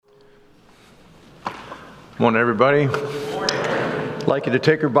Morning, everybody. I'd like you to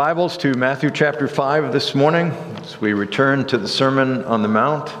take your Bibles to Matthew chapter 5 this morning as we return to the Sermon on the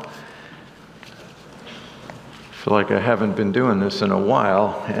Mount. I feel like I haven't been doing this in a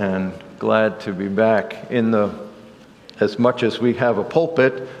while, and glad to be back as much as we have the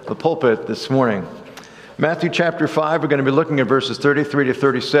pulpit this morning. Matthew chapter 5, we're going to be looking at verses 33 to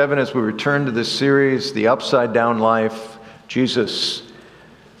 37 as we return to this series, The Upside Down Life, Jesus'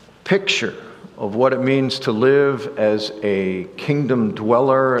 picture of what it means to live as a kingdom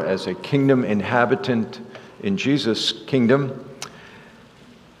dweller, as a kingdom inhabitant in Jesus' kingdom.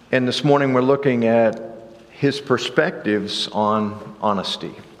 And this morning we're looking at his perspectives on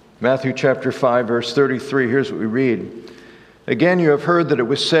honesty. Matthew chapter 5, verse 33, here's what we read. Again, you have heard that it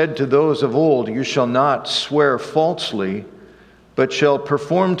was said to those of old, you shall not swear falsely, but shall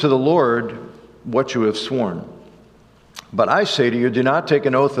perform to the Lord what you have sworn. But I say to you, do not take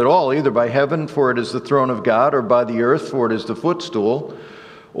an oath at all, either by heaven, for it is the throne of God, or by the earth, for it is the footstool,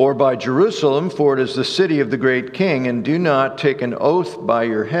 or by Jerusalem, for it is the city of the great king. And do not take an oath by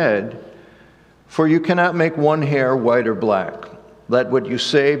your head, for you cannot make one hair white or black. Let what you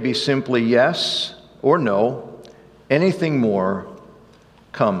say be simply yes or no. Anything more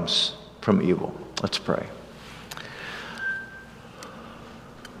comes from evil. Let's pray.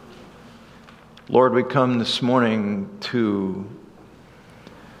 Lord, we come this morning to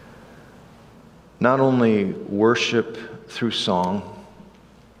not only worship through song,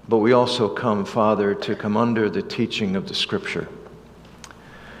 but we also come, Father, to come under the teaching of the Scripture.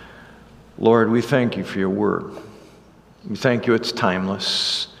 Lord, we thank you for your word. We thank you it's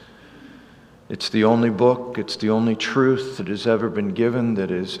timeless. It's the only book, it's the only truth that has ever been given that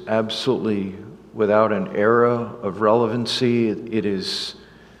is absolutely without an era of relevancy. It is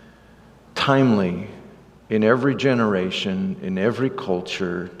timely in every generation, in every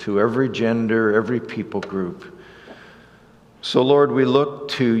culture, to every gender, every people group. So, Lord, we look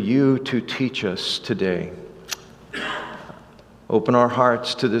to you to teach us today. Open our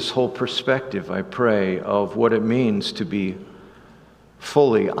hearts to this whole perspective, I pray, of what it means to be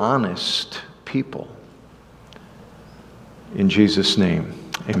fully honest people. In Jesus' name,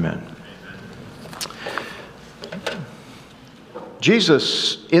 amen.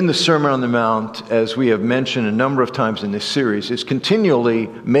 Jesus, in the Sermon on the Mount, as we have mentioned a number of times in this series, is continually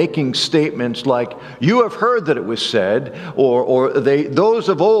making statements like, you have heard that it was said, or those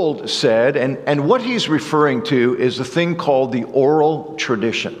of old said, and what he's referring to is a thing called the oral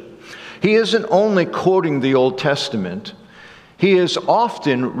tradition. He isn't only quoting the Old Testament, he is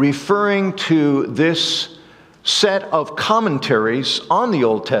often referring to this set of commentaries on the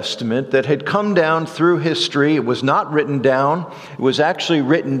Old Testament that had come down through history. It was not written down. It was actually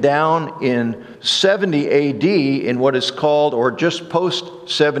written down in 70 AD in what is called, or just post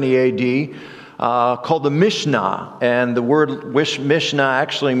 70 AD, called the Mishnah. And the word Mishnah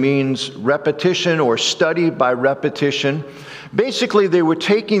actually means repetition or study by repetition. Basically, they were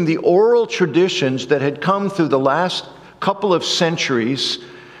taking the oral traditions that had come through the last couple of centuries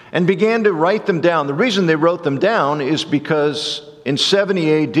and began to write them down. The reason they wrote them down is because in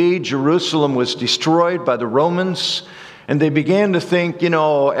 70 AD, Jerusalem was destroyed by the Romans, and they began to think,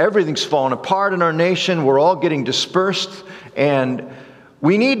 everything's fallen apart in our nation, we're all getting dispersed, and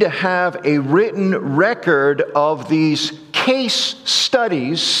we need to have a written record of these case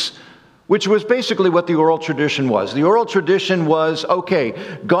studies, which was basically what the oral tradition was. The oral tradition was,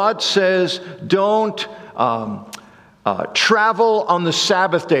 okay, God says don't travel on the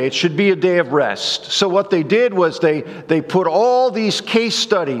Sabbath day. It should be a day of rest. So what they did was they put all these case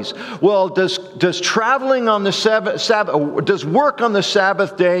studies. Well, does traveling on the Sabbath, does work on the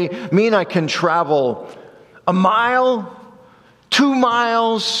Sabbath day mean I can travel a mile, 2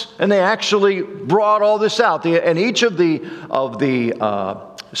 miles? And they actually brought all this out. And each of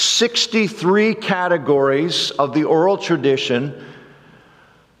the 63 categories of the oral tradition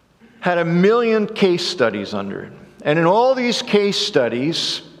had 1 million case studies under it. And in all these case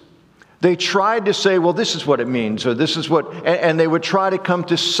studies, they tried to say, well, this is what it means, or this is what, and they would try to come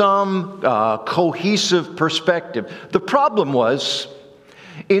to some cohesive perspective. The problem was,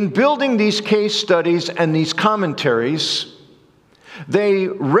 in building these case studies and these commentaries, they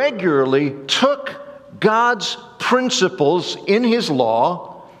regularly took God's principles in His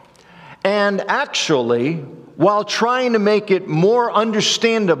law and actually, while trying to make it more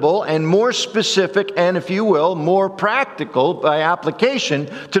understandable and more specific and, if you will, more practical by application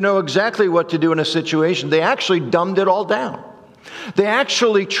to know exactly what to do in a situation, they actually dumbed it all down. They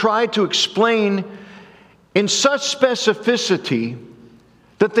actually tried to explain in such specificity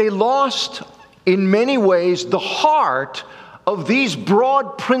that they lost, in many ways, the heart of these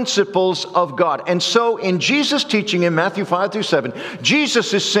broad principles of God. And so in Jesus' teaching in Matthew 5 through 7,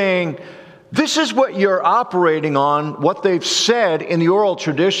 Jesus is saying, this is what you're operating on, what they've said in the oral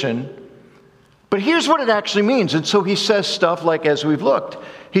tradition, but here's what it actually means. And so he says stuff like, as we've looked,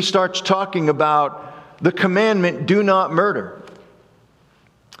 he starts talking about the commandment, do not murder.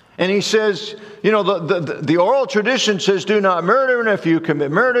 And he says, you know, the oral tradition says do not murder, and if you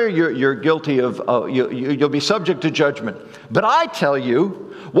commit murder, you're guilty of, you'll be subject to judgment. But I tell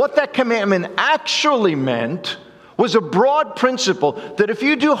you, what that commandment actually meant was a broad principle that if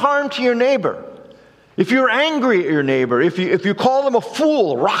you do harm to your neighbor, if you're angry at your neighbor, if you call them a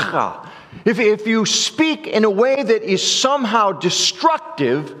fool, racha, if you speak in a way that is somehow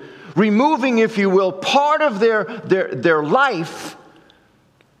destructive, removing, if you will, part of their life,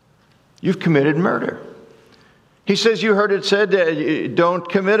 you've committed murder. He says, you heard it said, don't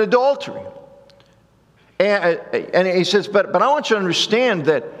commit adultery. And he says, but I want you to understand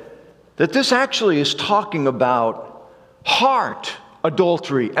that this actually is talking about heart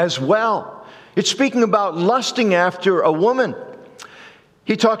adultery as well. It's speaking about lusting after a woman.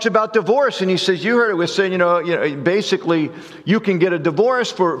 He talks about divorce, and he says, you heard it was saying, basically, you can get a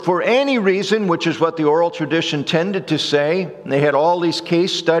divorce for any reason, which is what the oral tradition tended to say. And they had all these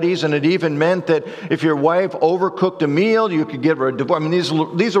case studies, and it even meant that if your wife overcooked a meal, you could give her a divorce. I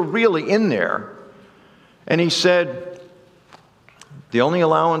mean, these are really in there. And he said, the only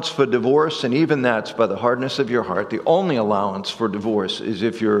allowance for divorce, and even that's by the hardness of your heart, the only allowance for divorce is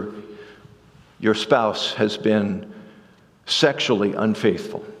if your spouse has been sexually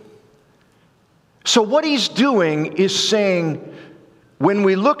unfaithful. So what he's doing is saying, when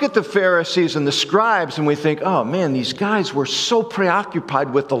we look at the Pharisees and the scribes and we think, oh man, these guys were so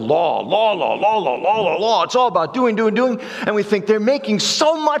preoccupied with the law. It's all about doing. And we think they're making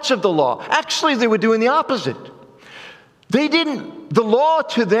so much of the law. Actually, they were doing the opposite. The law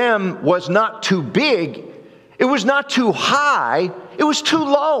to them was not too big. It was not too high. It was too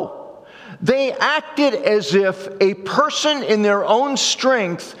low. They acted as if a person in their own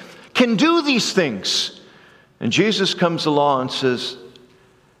strength can do these things. And Jesus comes along and says,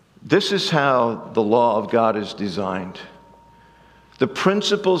 this is how the law of God is designed. The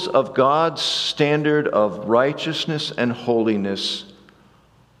principles of God's standard of righteousness and holiness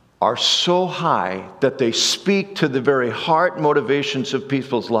are so high that they speak to the very heart motivations of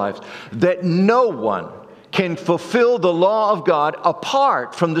people's lives, that no one can fulfill the law of God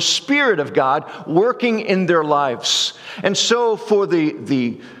apart from the Spirit of God working in their lives. And so for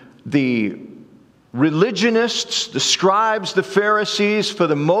the religionists, the scribes, the Pharisees, for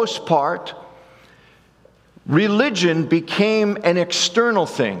the most part, religion became an external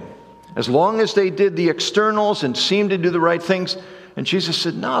thing. As long as they did the externals and seemed to do the right things. And Jesus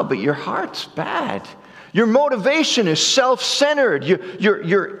said, no, but your heart's bad. Your motivation is self-centered.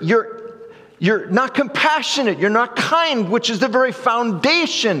 You're not compassionate. You're not kind, which is the very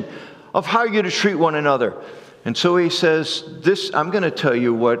foundation of how you're to treat one another. And so he says, I'm going to tell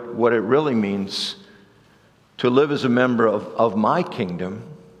you what it really means to live as a member of my kingdom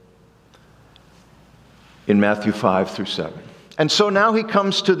in Matthew 5 through 7. And so now he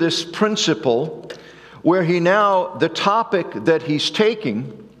comes to this principle where the topic that he's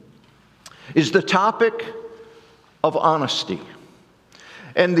taking is the topic of honesty.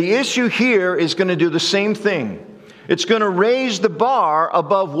 And the issue here is going to do the same thing. It's going to raise the bar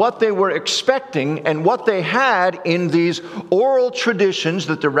above what they were expecting and what they had in these oral traditions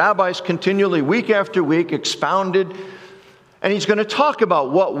that the rabbis continually, week after week, expounded. And he's going to talk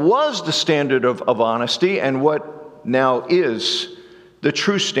about what was the standard of honesty and what now is the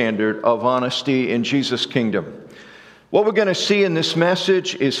true standard of honesty in Jesus' kingdom. What we're going to see in this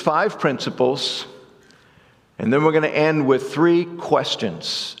message is 5 principles. And then we're going to end with 3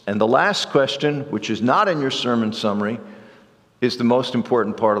 questions. And the last question, which is not in your sermon summary, is the most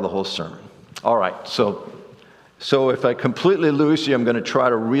important part of the whole sermon. All right, so if I completely lose you, I'm going to try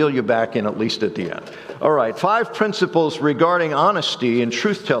to reel you back in at least at the end. All right, 5 principles regarding honesty and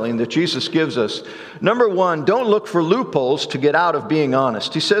truth-telling that Jesus gives us. Number 1, don't look for loopholes to get out of being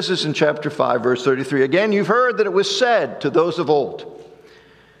honest. He says this in chapter 5, verse 33. Again, you've heard that it was said to those of old,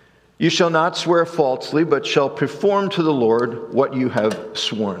 you shall not swear falsely, but shall perform to the Lord what you have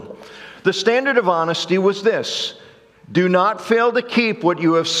sworn. The standard of honesty was this: do not fail to keep what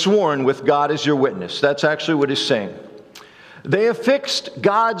you have sworn with God as your witness. That's actually what he's saying. They affixed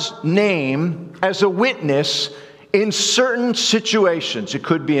God's name as a witness in certain situations. It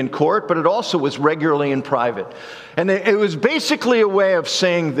could be in court, but it also was regularly in private. And it was basically a way of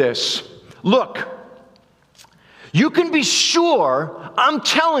saying this: look, you can be sure I'm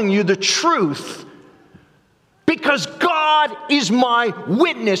telling you the truth because God God is my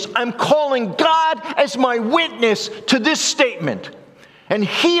witness. I'm calling God as my witness to this statement. And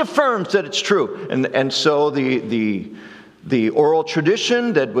he affirms that it's true. And so the oral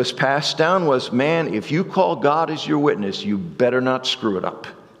tradition that was passed down was, man, if you call God as your witness, you better not screw it up.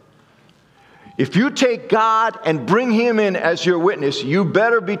 If you take God and bring him in as your witness, you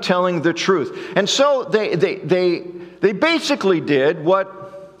better be telling the truth. And so they basically did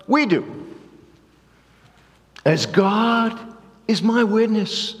what we do. As God is my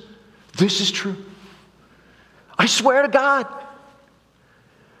witness, this is true. I swear to God.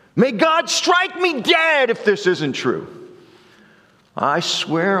 May God strike me dead if this isn't true. I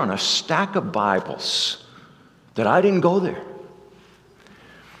swear on a stack of Bibles that I didn't go there.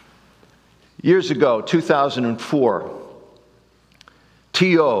 Years ago, 2004,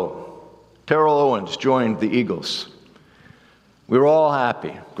 T.O., Terrell Owens, joined the Eagles. We were all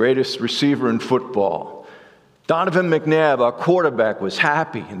happy. Greatest receiver in football. Donovan McNabb, our quarterback, was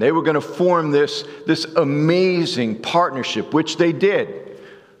happy. And they were going to form this amazing partnership, which they did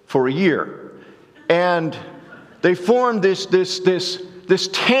for a year. And they formed this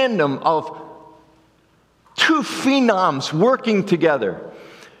tandem of two phenoms working together.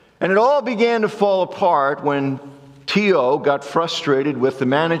 And it all began to fall apart when T.O. got frustrated with the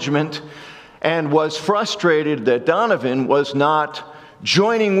management and was frustrated that Donovan was not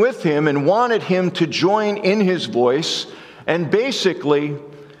joining with him and wanted him to join in his voice. And basically,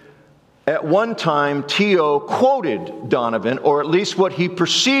 at one time, T.O. quoted Donovan, or at least what he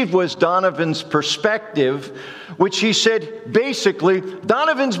perceived was Donovan's perspective, which he said, basically,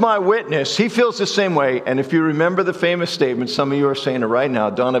 Donovan's my witness. He feels the same way. And if you remember the famous statement, some of you are saying it right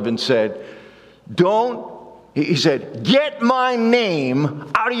now, Donovan said, he said, get my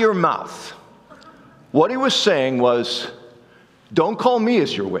name out of your mouth. What he was saying was, don't call me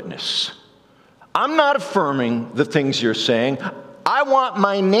as your witness. I'm not affirming the things you're saying. I want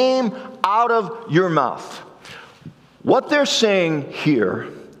my name out of your mouth. What they're saying here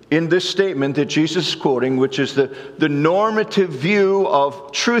in this statement that Jesus is quoting, which is the normative view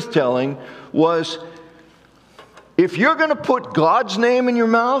of truth-telling, was if you're going to put God's name in your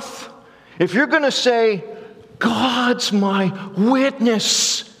mouth, if you're going to say, God's my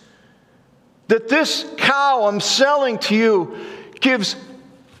witness, that this cow I'm selling to you gives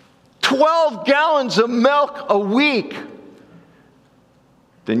 12 gallons of milk a week,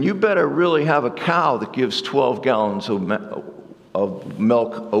 then you better really have a cow that gives 12 gallons of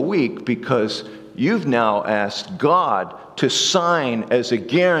milk a week, because you've now asked God to sign as a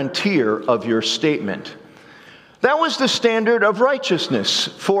guarantor of your statement. That was the standard of righteousness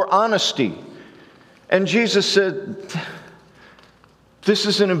for honesty. And Jesus said, this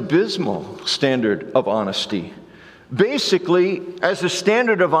is an abysmal standard of honesty. Basically, as a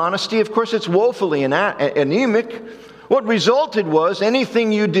standard of honesty, of course, it's woefully anemic. What resulted was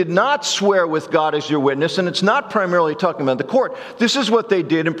anything you did not swear with God as your witness, and it's not primarily talking about the court. This is what they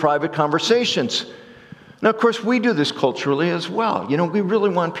did in private conversations. Now, of course, we do this culturally as well. You know, we really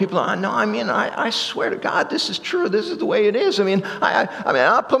want people, I swear to God, this is true. This is the way it is.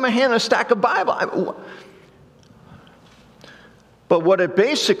 I'll put my hand on a stack of Bible. But what it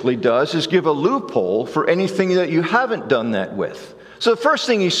basically does is give a loophole for anything that you haven't done that with. So the first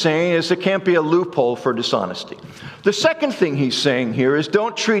thing he's saying is there can't be a loophole for dishonesty. The second thing he's saying here is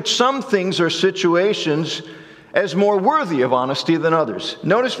don't treat some things or situations as more worthy of honesty than others.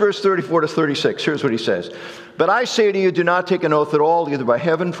 Notice verse 34 to 36. Here's what he says. But I say to you, do not take an oath at all, either by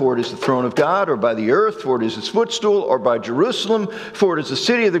heaven, for it is the throne of God, or by the earth, for it is his footstool, or by Jerusalem, for it is the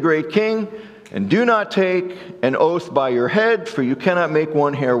city of the great king. And do not take an oath by your head, for you cannot make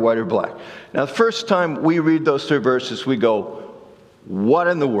one hair white or black. Now, the first time we read those three verses, we go, what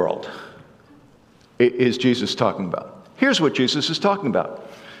in the world is Jesus talking about? Here's what Jesus is talking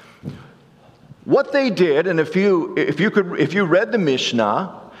about. What they did, and if you read the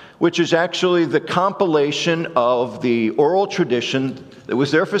Mishnah, which is actually the compilation of the oral tradition that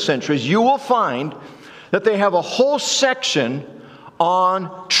was there for centuries, you will find that they have a whole section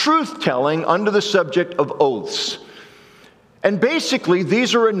on truth-telling under the subject of oaths. And basically,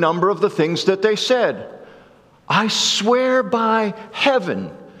 these are a number of the things that they said. I swear by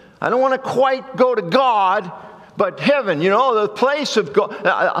heaven. I don't want to quite go to God, but heaven, the place of God.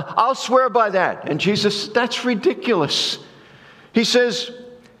 I'll swear by that. And Jesus, that's ridiculous. He says,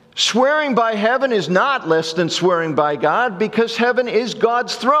 swearing by heaven is not less than swearing by God, because heaven is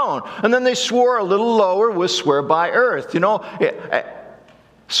God's throne. And then they swore a little lower with swear by earth.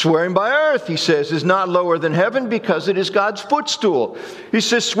 Swearing by earth, he says, is not lower than heaven because it is God's footstool. He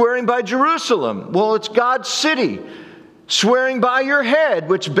says swearing by Jerusalem. Well, it's God's city. Swearing by your head,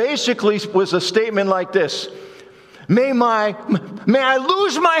 which basically was a statement like this. May I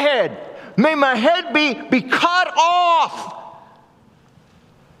lose my head. May my head be cut off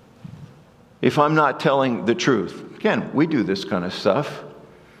if I'm not telling the truth. Again, we do this kind of stuff.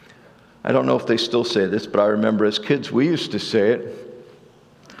 I don't know if they still say this, but I remember as kids we used to say it.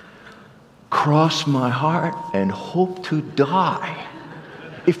 Cross my heart and hope to die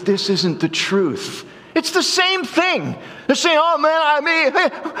if this isn't the truth. It's the same thing. They're saying, oh man,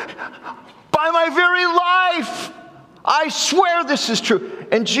 by my very life, I swear this is true.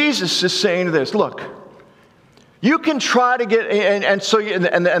 And Jesus is saying this, look, you can try to get,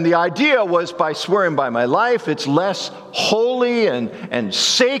 and the idea was by swearing by my life, it's less holy and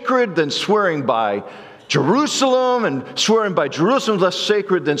sacred than swearing by Jerusalem, and swearing by Jerusalem is less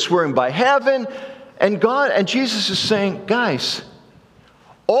sacred than swearing by heaven. And Jesus is saying, guys,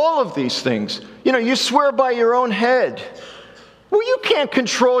 all of these things, you swear by your own head. Well, you can't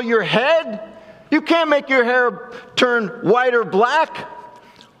control your head. You can't make your hair turn white or black.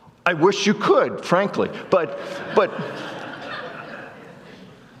 I wish you could, frankly. But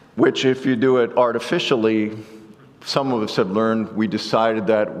which if you do it artificially, some of us have learned we decided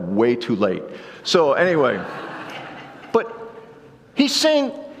that way too late. So anyway, but he's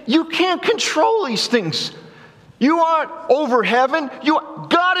saying you can't control these things. You aren't over heaven.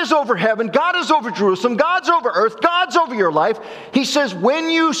 God is over heaven. God is over Jerusalem. God's over earth. God's over your life. He says when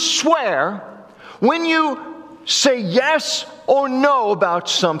you swear, when you say yes or no about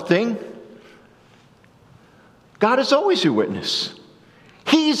something, God is always your witness.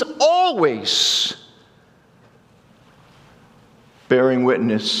 He's always bearing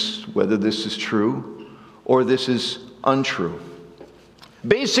witness whether this is true or this is untrue.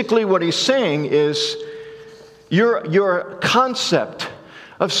 Basically what he's saying is your concept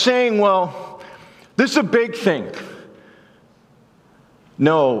of saying, well, this is a big thing.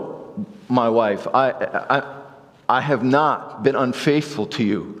 No, my wife, I have not been unfaithful to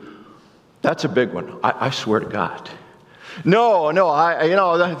you. That's a big one. I swear to God. No,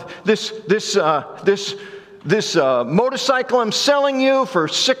 this motorcycle I'm selling you for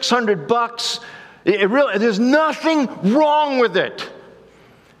 $600. There's nothing wrong with it.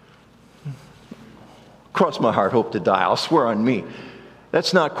 Cross my heart, hope to die. I'll swear on me.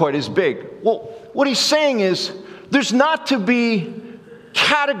 That's not quite as big. Well, what he's saying is there's not to be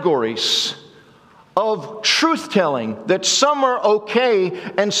categories of truth-telling, that some are okay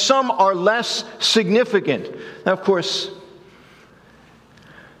and some are less significant. Now, of course,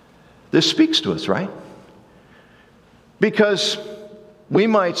 this speaks to us, right? Because we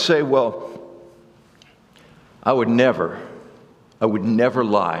might say, well, I would never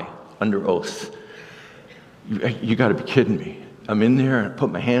lie under oath. You got to be kidding me. I'm in there and I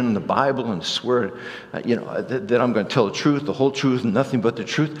put my hand in the Bible and swear, that I'm going to tell the truth, the whole truth, and nothing but the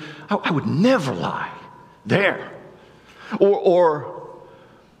truth. I would never lie there. Or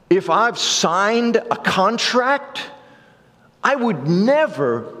if I've signed a contract, I would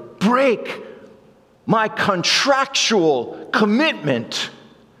never break my contractual commitment.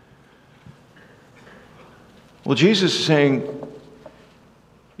 Well, Jesus is saying,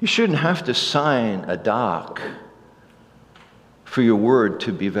 you shouldn't have to sign a doc for your word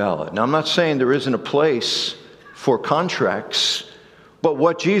to be valid. Now, I'm not saying there isn't a place for contracts, but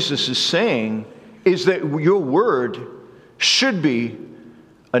what Jesus is saying is that your word should be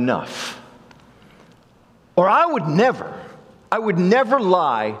enough. Or I would never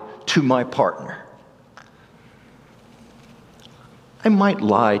lie to my partner. I might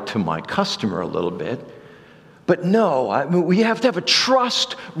lie to my customer a little bit, but no, we have to have a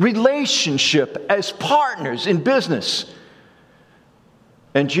trust relationship as partners in business.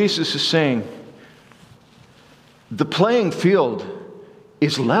 And Jesus is saying, the playing field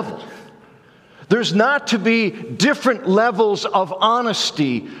is level. There's not to be different levels of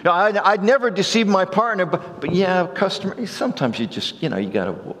honesty. I'd never deceive my partner, but yeah, customer, sometimes you just, you got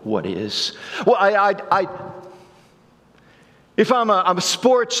to, what is? Well, if I'm a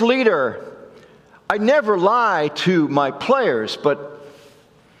sports leader, I never lie to my players, but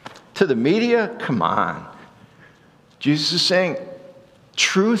to the media, come on. Jesus is saying,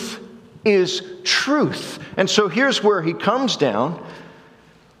 truth is truth. And so here's where he comes down.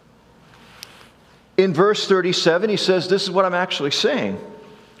 In verse 37, he says, this is what I'm actually saying.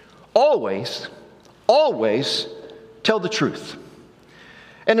 Always tell the truth.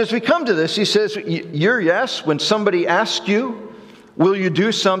 And as we come to this, he says, your yes, when somebody asks you, will you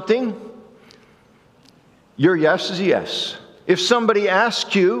do something? Your yes is a yes. If somebody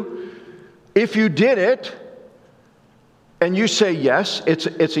asks you if you did it, and you say yes, it's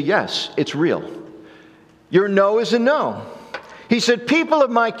a yes. It's real. Your no is a no. He said, people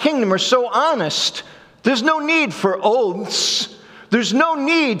of my kingdom are so honest There's no need for oaths. There's no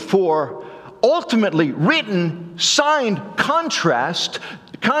need for ultimately written, signed contracts.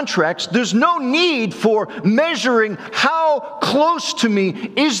 There's no need for measuring how close to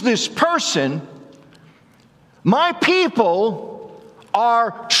me is this person. My people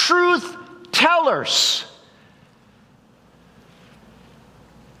are truth tellers.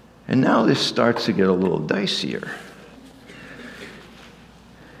 And now this starts to get a little dicier.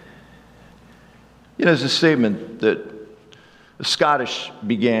 There's a statement that the Scottish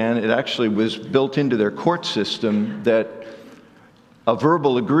began. It actually was built into their court system that a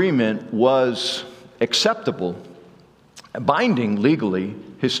verbal agreement was acceptable, binding legally,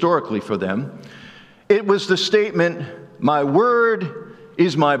 historically for them. It was the statement, "My word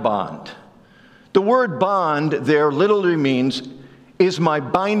is my bond." The word bond there literally means, is my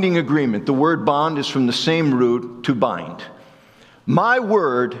binding agreement. The word bond is from the same root, to bind. My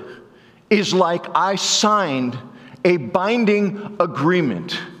word is like I signed a binding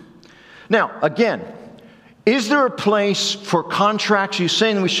agreement. Now, again, is there a place for contracts? You're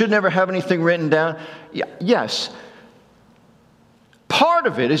saying we should never have anything written down? Yes. Part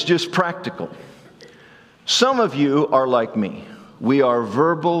of it is just practical. Some of you are like me. We are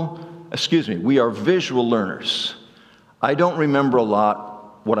visual learners. I don't remember a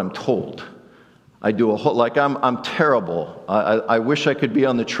lot what I'm told. I do I'm terrible. I wish I could be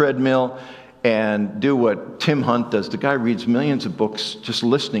on the treadmill and do what Tim Hunt does. The guy reads millions of books just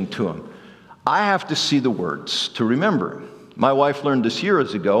listening to him. I have to see the words to remember. My wife learned this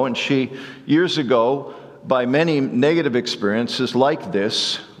years ago, and years ago, by many negative experiences like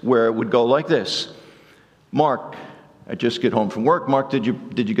this, where it would go like this. Mark, I just get home from work. Mark, did you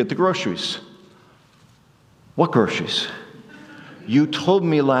get the groceries? What groceries? You told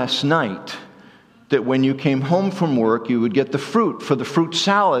me last night that when you came home from work, you would get the fruit for the fruit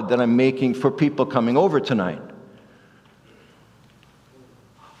salad that I'm making for people coming over tonight.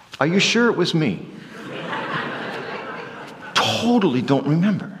 Are you sure it was me? Totally don't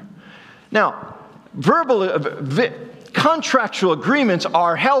remember. Now, contractual agreements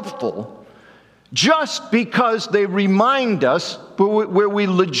are helpful just because they remind us where we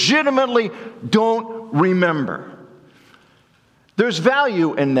legitimately don't remember. There's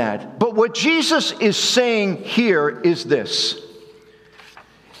value in that. But what Jesus is saying here is this.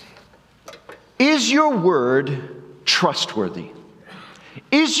 Is your word trustworthy?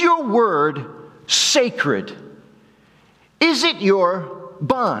 Is your word sacred? Is it your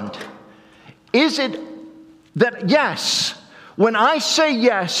bond? Is it that, yes, when I say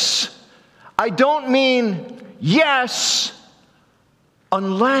yes, I don't mean yes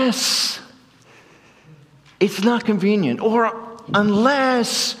unless it's not convenient, or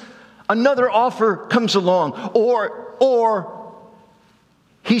unless another offer comes along, or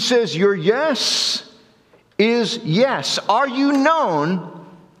he says your yes is yes. Are you known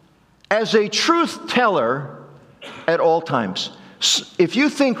as a truth teller at all times? If you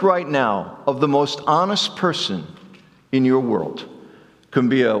think right now of the most honest person in your world, it can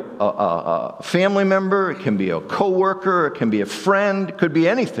be a family member, it can be a coworker, it can be a friend, it could be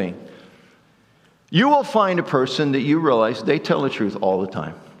anything. You will find a person that you realize they tell the truth all the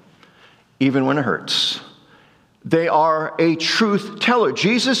time, even when it hurts. They are a truth teller.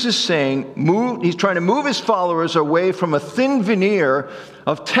 Jesus is saying, he's trying to move his followers away from a thin veneer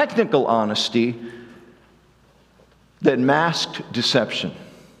of technical honesty that masked deception.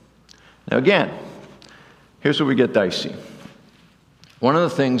 Now again, here's where we get dicey. One of the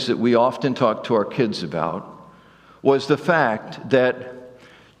things that we often talk to our kids about was the fact that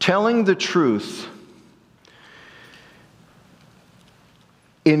telling the truth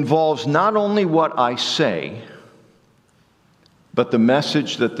involves not only what I say, but the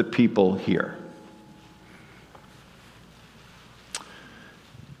message that the people hear.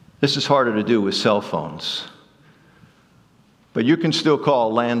 This is harder to do with cell phones. But you can still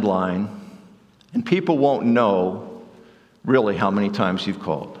call a landline, and people won't know really how many times you've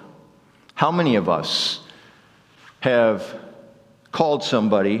called. How many of us have called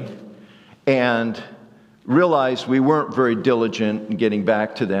somebody and realized we weren't very diligent in getting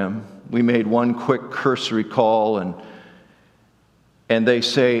back to them? We made one quick cursory call, and they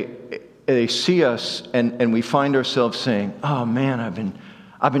see us, and we find ourselves saying, "Oh man,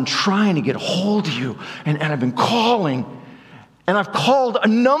 I've been trying to get a hold of you, and I've been calling, and I've called a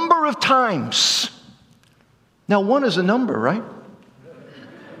number of times." Now, one is a number, right?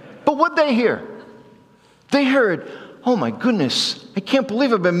 But what'd they hear? They heard, "Oh my goodness, I can't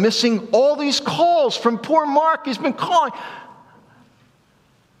believe I've been missing all these calls from poor Mark. He's been calling."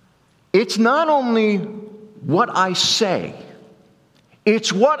 It's not only what I say,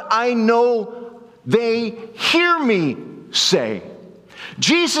 it's what I know they hear me say.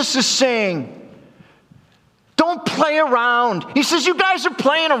 Jesus is saying, don't play around. He says, you guys are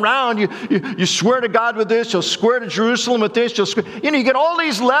playing around. You swear to God with this. You'll swear to Jerusalem with this. You get all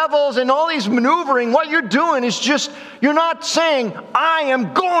these levels and all these maneuvering. What you're doing is just, you're not saying, I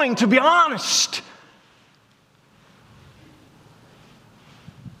am going to be honest.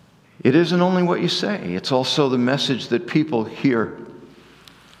 It isn't only what you say. It's also the message that people hear.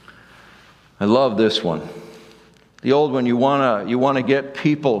 I love this one. The old one, you want to get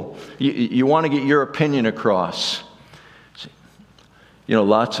people, you want to get your opinion across.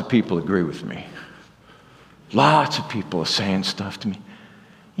 Lots of people agree with me. Lots of people are saying stuff to me.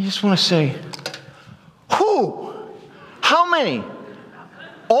 You just want to say, who? How many?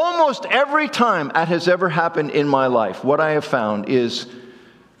 Almost every time that has ever happened in my life, what I have found is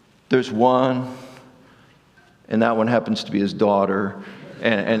there's one, and that one happens to be his daughter,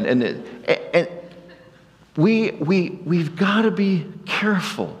 and we've got to be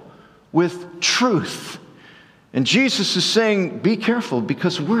careful with truth. And Jesus is saying, be careful,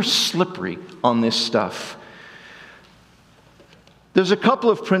 because we're slippery on this stuff. There's a couple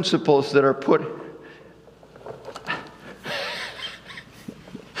of principles that are put...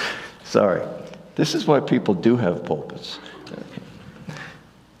 Sorry. This is why people do have pulpits.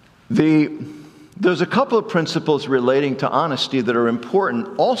 There's a couple of principles relating to honesty that are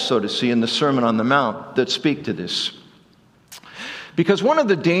important also to see in the Sermon on the Mount that speak to this. Because one of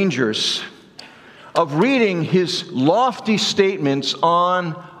the dangers of reading his lofty statements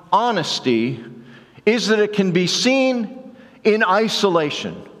on honesty is that it can be seen in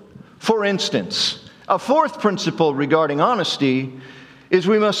isolation. For instance, a fourth principle regarding honesty is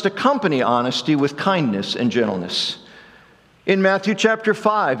we must accompany honesty with kindness and gentleness. In Matthew chapter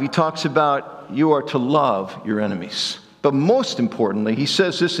 5, he talks about you are to love your enemies. But most importantly, he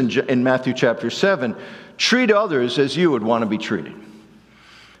says this in Matthew chapter 7, treat others as you would want to be treated.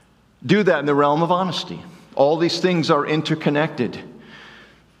 Do that in the realm of honesty. All these things are interconnected.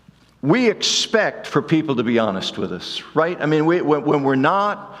 We expect for people to be honest with us, right? I mean, when we're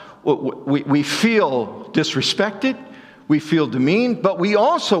not, we feel disrespected, we feel demeaned, but we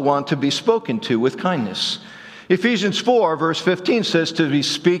also want to be spoken to with kindness. Ephesians 4, verse 15 says to be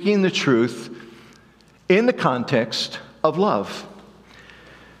speaking the truth in the context of love.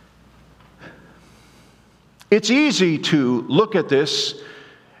 It's easy to look at this,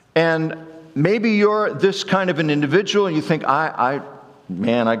 and maybe you're this kind of an individual, and you think, I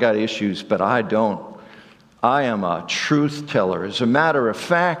got issues, but I don't. I am a truth teller. As a matter of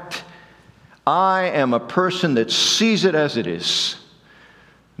fact, I am a person that sees it as it is.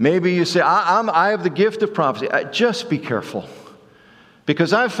 Maybe you say, I have the gift of prophecy. Just be careful.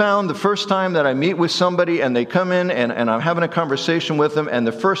 Because I've found the first time that I meet with somebody and they come in and I'm having a conversation with them, and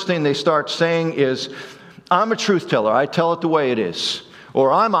the first thing they start saying is, I'm a truth teller. I tell it the way it is.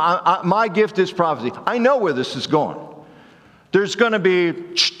 Or my gift is prophecy. I know where this is going. There's going to be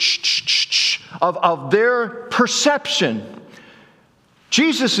of their perception.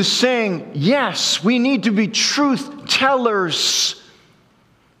 Jesus is saying, yes, we need to be truth tellers.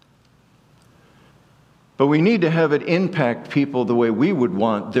 But we need to have it impact people the way we would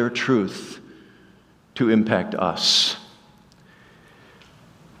want their truth to impact us.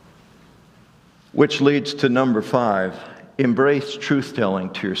 Which leads to number 5, embrace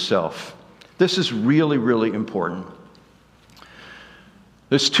truth-telling to yourself. This is really, really important.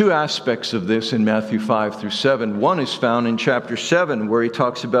 There's 2 aspects of this in Matthew 5 through 7. One is found in chapter 7, where he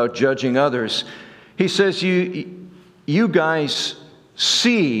talks about judging others. He says, you guys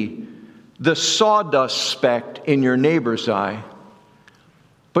see the sawdust speck in your neighbor's eye,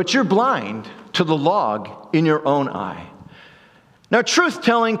 but you're blind to the log in your own eye. Now,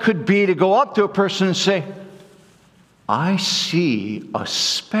 truth-telling could be to go up to a person and say, I see a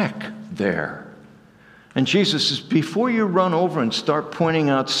speck there. And Jesus says, before you run over and start pointing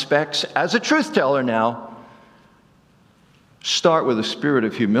out specks, as a truth-teller now, start with a spirit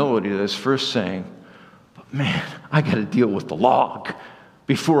of humility that's first saying, but man, I got to deal with the log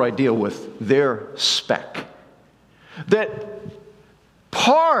before I deal with their speck. That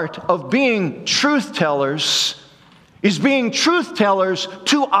part of being truth-tellers is being truth-tellers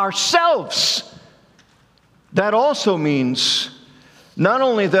to ourselves. That also means not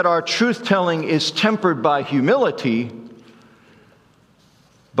only that our truth-telling is tempered by humility,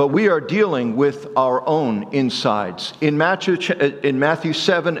 but we are dealing with our own insides. In Matthew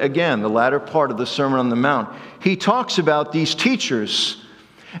 7, again, the latter part of the Sermon on the Mount, he talks about these teachers.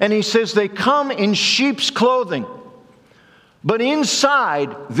 And he says they come in sheep's clothing, but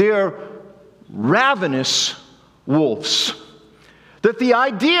inside they're ravenous wolves. That the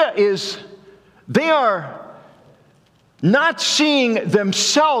idea is They are not seeing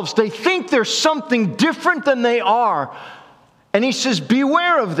themselves. They think they're something different than they are. And he says,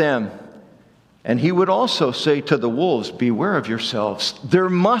 beware of them. And he would also say to the wolves, beware of yourselves. There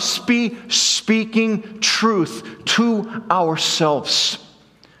must be speaking truth to ourselves.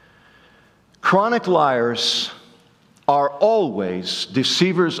 Chronic liars are always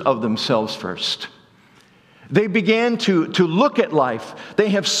deceivers of themselves first. They began to look at life. They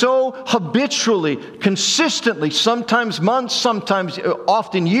have so habitually, consistently, sometimes months, sometimes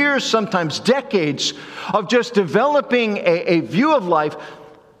often years, sometimes decades, of just developing a view of life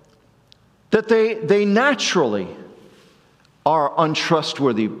that they naturally are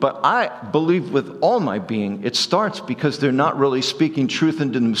untrustworthy. But I believe with all my being, it starts because they're not really speaking truth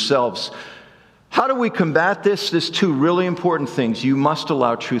into themselves. How do we combat this? There's two really important things. You must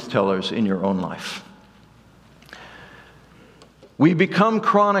allow truth tellers in your own life. We become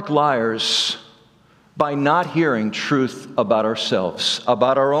chronic liars by not hearing truth about ourselves,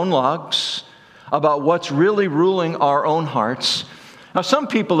 about our own lives, about what's really ruling our own hearts. Now, some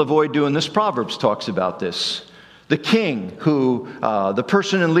people avoid doing this. Proverbs talks about this. The king, the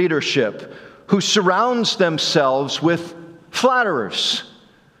person in leadership, who surrounds themselves with flatterers.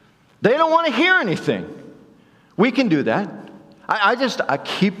 They don't want to hear anything. We can do that. I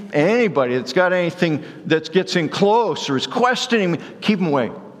keep anybody that's got anything that gets in close or is questioning me, keep them away.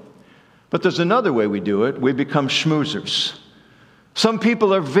 But there's another way we do it. We become schmoozers. Some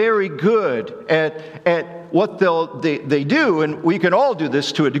people are very good at what they do, and we can all do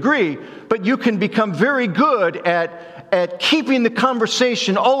this to a degree, but you can become very good at keeping the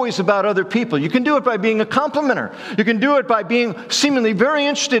conversation always about other people. You can do it by being a complimenter. You can do it by being seemingly very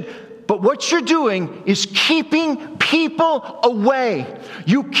interested. But what you're doing is keeping people away.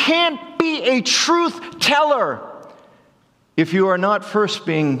 You can't be a truth teller if you are not first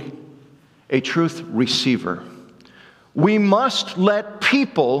being a truth receiver. We must let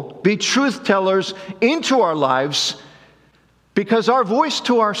people be truth tellers into our lives because our voice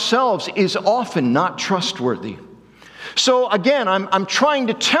to ourselves is often not trustworthy. So again, I'm trying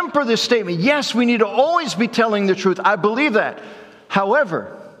to temper this statement. Yes, we need to always be telling the truth. I believe that.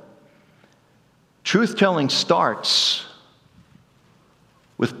 However, truth-telling starts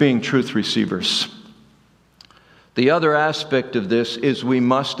with being truth receivers. The other aspect of this is we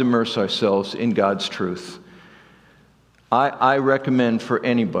must immerse ourselves in God's truth. I recommend for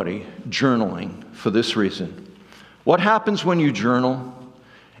anybody journaling for this reason. What happens when you journal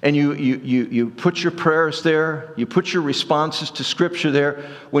and you put your prayers there, you put your responses to Scripture there?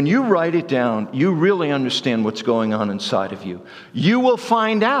 When you write it down, you really understand what's going on inside of you. You will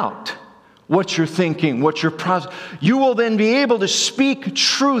find out what you're thinking, what you're processing. You will then be able to speak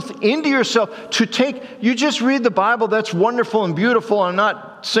truth into yourself. You just read the Bible, that's wonderful and beautiful. I'm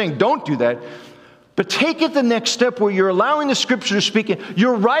not saying don't do that. But take it the next step where you're allowing the Scripture to speak.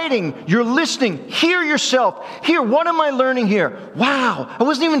 You're writing, you're listening. Hear yourself. Hear, what am I learning here? Wow, I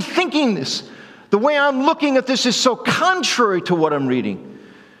wasn't even thinking this. The way I'm looking at this is so contrary to what I'm reading.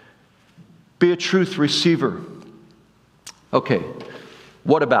 Be a truth receiver. Okay,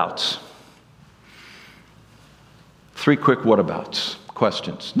 what abouts? 3 quick whatabouts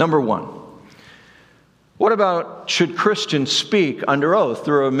questions. Number 1, what about should Christians speak under oath?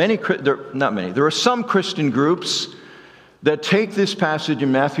 There are some Christian groups that take this passage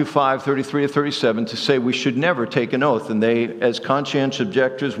in Matthew 5:33-37 to say we should never take an oath, and they, as conscientious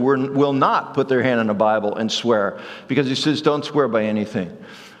objectors, will not put their hand on a Bible and swear, because he says don't swear by anything.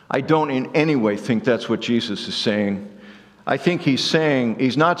 I don't in any way think that's what Jesus is saying. I think he's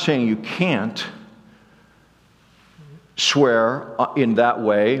not saying you can't swear in that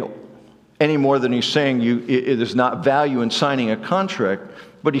way any more than he's saying there's not value in signing a contract,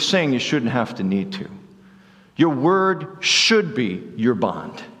 but he's saying you shouldn't have to need to. Your word should be your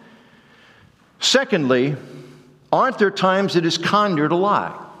bond. Secondly, aren't there times it is kinder to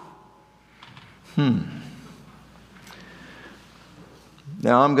lie? Now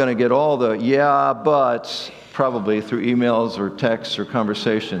I'm going to get all the yeah, buts probably through emails or texts or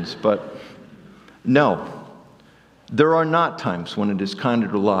conversations, but no. There are not times when it is kinder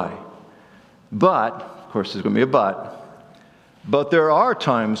to lie. But, of course there's going to be a but there are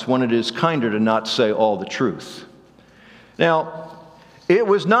times when it is kinder to not say all the truth. Now, it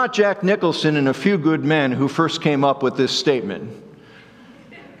was not Jack Nicholson and a few good men who first came up with this statement.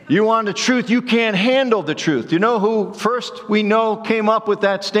 You want the truth, you can't handle the truth. You know who first we know came up with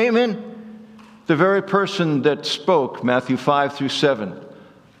that statement? The very person that spoke Matthew 5-7.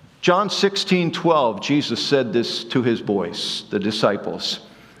 John 16:12, Jesus said this to his boys, the disciples.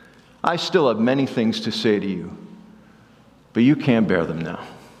 I still have many things to say to you, but you can't bear them now.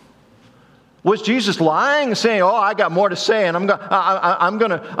 Was Jesus lying and saying, "Oh, I got more to say, and I'm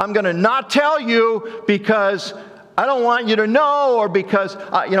gonna not tell you because I don't want you to know, or because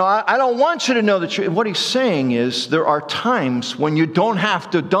I don't want you to know the truth"? What he's saying is there are times when you don't have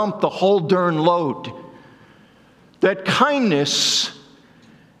to dump the whole darn load. That kindness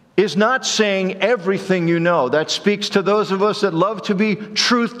is not saying everything you know. That speaks to those of us that love to be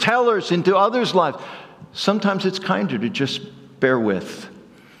truth tellers into others' lives. Sometimes it's kinder to just bear with.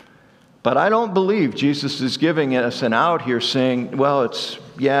 But I don't believe Jesus is giving us an out here saying, well, it's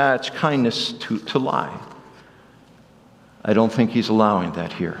kindness to lie. I don't think he's allowing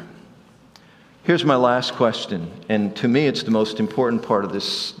that here. Here's my last question, and to me it's the most important part of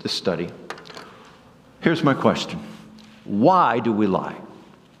this study. Here's my question. Why do we lie?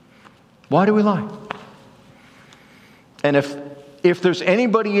 Why do we lie? And if there's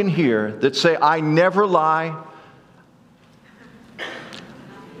anybody in here that say, I never lie,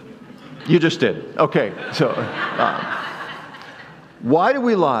 you just did. Okay, so why do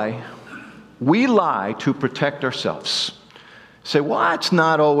we lie? We lie to protect ourselves. Say, well, it's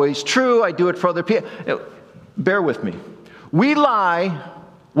not always true. I do it for other people. Bear with me. We lie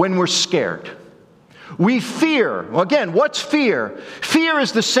when we're scared. We fear. Well, again, what's fear? Fear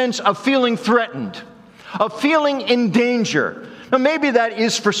is the sense of feeling threatened, of feeling in danger. Now, maybe that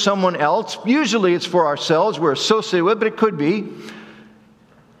is for someone else. Usually it's for ourselves. We're associated with it, but it could be.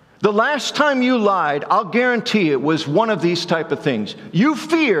 The last time you lied, I'll guarantee it was one of these type of things. You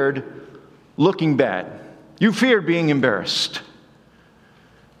feared looking bad. You feared being embarrassed.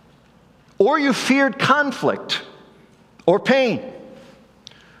 Or you feared conflict or pain.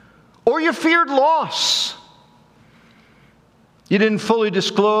 Or you feared loss. You didn't fully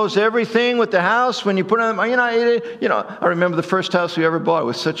disclose everything with the house when you put on, I remember the first house we ever bought. It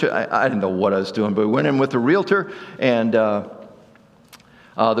was I didn't know what I was doing, but we went in with a realtor, and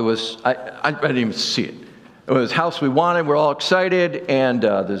I didn't even see it. It was a house we wanted. We're all excited, and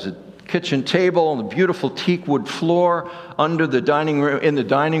there's a kitchen table and a beautiful teak wood floor in the dining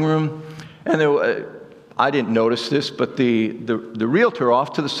room. And I didn't notice this, but the realtor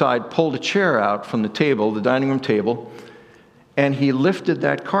off to the side pulled a chair out from the table, the dining room table, and he lifted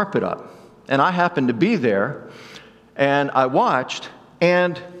that carpet up. And I happened to be there, and I watched,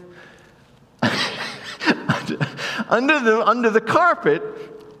 and under the carpet,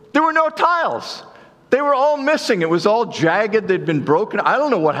 there were no tiles. They were all missing. It was all jagged. They'd been broken. I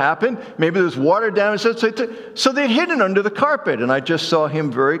don't know what happened. Maybe there was water damage. So they'd hidden under the carpet. And I just saw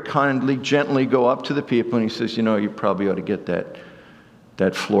him very kindly, gently go up to the people. And he says, you probably ought to get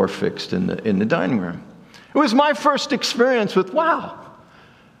that floor fixed in the dining room. It was my first experience with, wow.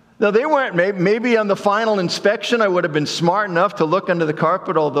 Now, they weren't, maybe on the final inspection, I would have been smart enough to look under the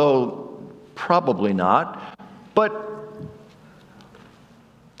carpet, although probably not. But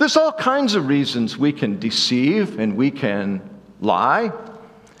there's all kinds of reasons we can deceive and we can lie.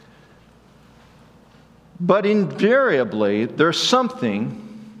 But invariably, there's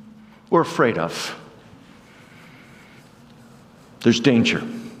something we're afraid of. There's danger.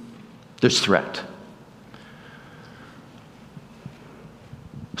 There's threat.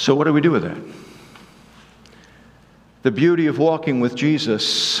 So what do we do with that? The beauty of walking with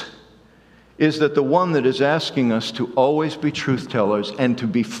Jesus is that the one that is asking us to always be truth tellers and to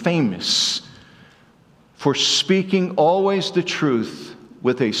be famous for speaking always the truth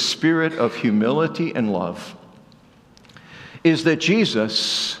with a spirit of humility and love is that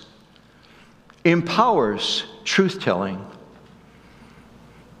Jesus empowers truth-telling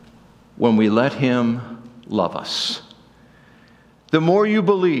when we let him love us. The more you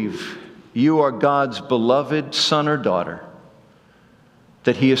believe you are God's beloved son or daughter,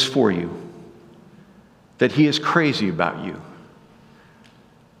 that he is for you, that he is crazy about you,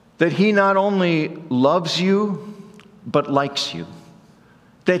 that he not only loves you, but likes you,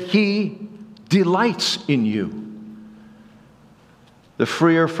 that he delights in you, the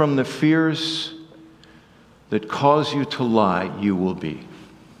freer from the fears that cause you to lie you will be.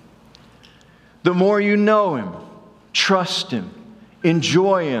 The more you know him, trust him,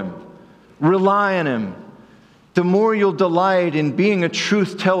 enjoy him, rely on him, the more you'll delight in being a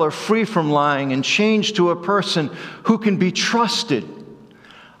truth teller free from lying and change to a person who can be trusted.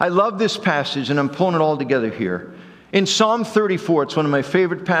 I love this passage, and I'm pulling it all together here. In Psalm 34, it's one of my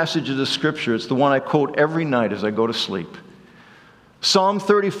favorite passages of Scripture. It's the one I quote every night as I go to sleep. Psalm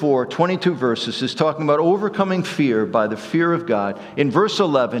 34, 22 verses, is talking about overcoming fear by the fear of God. In verse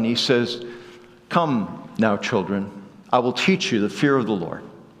 11, he says, "Come now, children, I will teach you the fear of the Lord.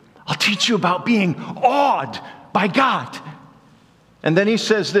 I'll teach you about being awed by God." And then he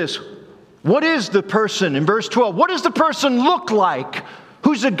says this, what is the person, in verse 12, what does the person look like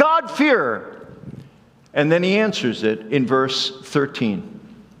who's a God-fearer. And then he answers it in verse 13.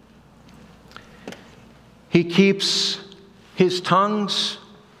 He keeps his tongues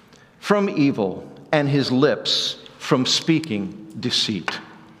from evil and his lips from speaking deceit.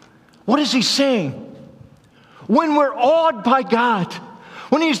 What is he saying? When we're awed by God,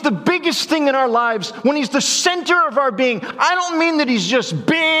 when he's the biggest thing in our lives, when he's the center of our being, I don't mean that he's just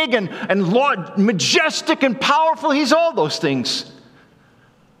big and majestic and powerful. He's all those things.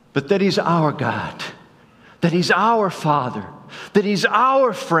 But that he's our God, that he's our Father, that he's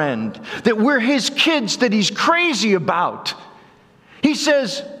our friend, that we're his kids that he's crazy about. He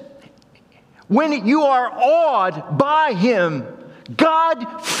says, when you are awed by him,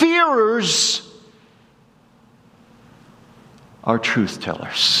 God-fearers are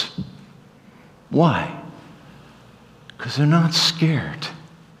truth-tellers. Why? Because they're not scared.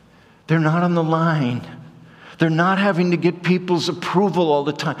 They're not on the line. They're not having to get people's approval all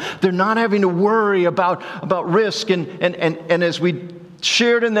the time. They're not having to worry about risk. And as we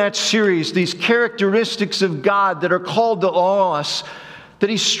shared in that series, these characteristics of God that are called to awe us, that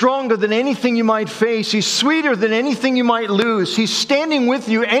he's stronger than anything you might face. He's sweeter than anything you might lose. He's standing with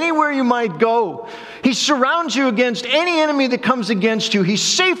you anywhere you might go. He surrounds you against any enemy that comes against you. He's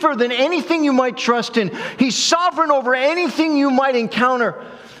safer than anything you might trust in. He's sovereign over anything you might encounter.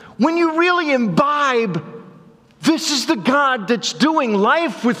 When you really imbibe, this is the God that's doing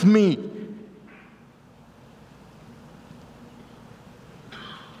life with me.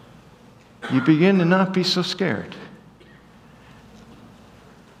 You begin to not be so scared.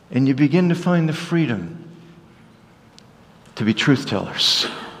 And you begin to find the freedom to be truth tellers.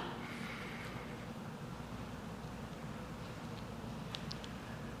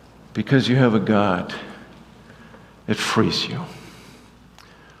 Because you have a God that frees you.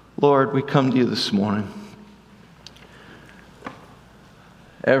 Lord, we come to you this morning.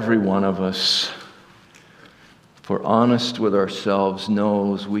 Every one of us, if we're honest with ourselves,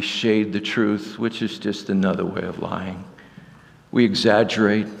 knows we shade the truth, which is just another way of lying. We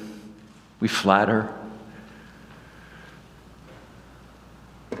exaggerate. We flatter.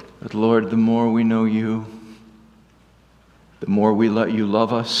 But Lord, the more we know you, the more we let you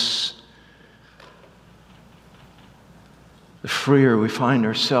love us, the freer we find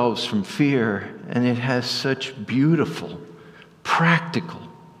ourselves from fear. And it has such beautiful, practical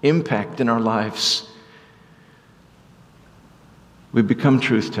impact in our lives. We become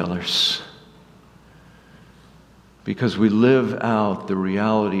truth tellers because we live out the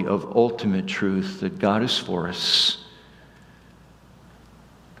reality of ultimate truth that God is for us.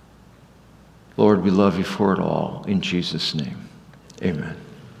 Lord, we love you for it all. In Jesus' name, amen.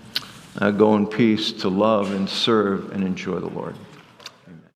 Now go in peace to love and serve and enjoy the Lord.